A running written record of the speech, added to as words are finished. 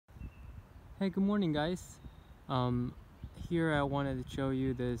Hey, good morning, guys. Here I wanted to show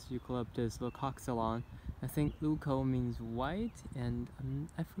you this Eucalyptus leucoxylon. I think leuco means white, and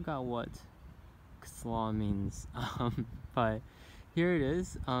I forgot what xylon means. But here it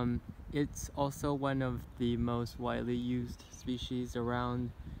is. It's also one of the most widely used species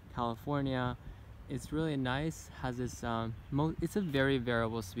around California. It's really nice. Has this it's a very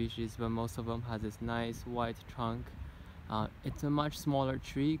variable species, but most of them has this nice white trunk. It's a much smaller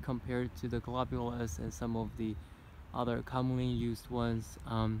tree compared to the globulus and some of the other commonly used ones,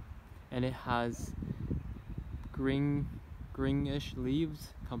 and it has greenish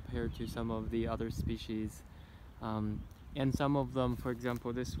leaves compared to some of the other species, and some of them, for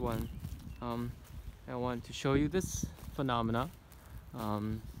example this one, I want to show you this phenomena,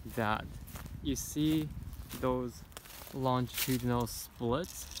 that you see those longitudinal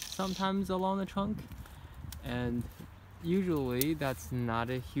splits sometimes along the trunk, and usually that's not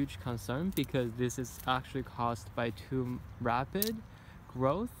a huge concern because this is actually caused by too rapid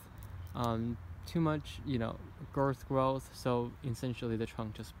growth, too much girth growth, so essentially the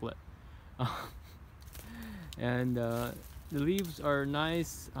trunk just split. And the leaves are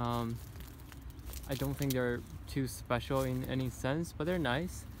nice. I don't think they're too special in any sense, but they're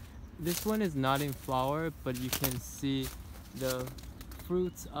nice. This one is not in flower, but you can see the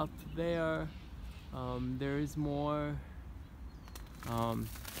fruits up there. There is more.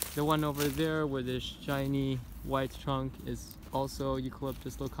 The one over there with this shiny white trunk is also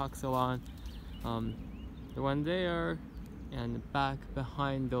Eucalyptus leucoxylon. The one there and back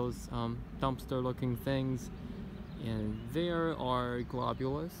behind those dumpster looking things, and there are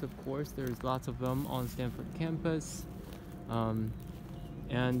globulus, of course. There's lots of them on Stanford campus.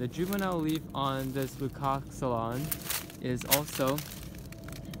 And the juvenile leaf on this leucoxylon is also,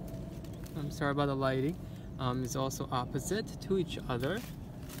 I'm sorry about the lighting, is also opposite to each other.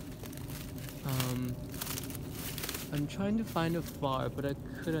 I'm trying to find a flower, but I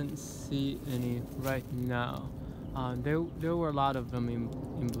couldn't see any right now. There were a lot of them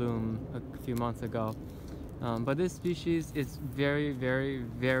in bloom a few months ago. But this species is very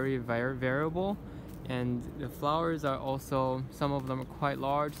variable, and the flowers are also, some of them are quite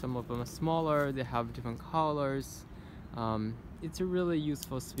large, some of them are smaller, they have different colors. It's a really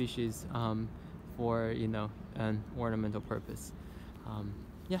useful species for an ornamental purpose.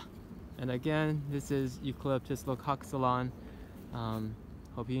 Yeah, and again, this is Eucalyptus leucoxylon.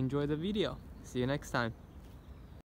 Hope you enjoyed the video. See you next time.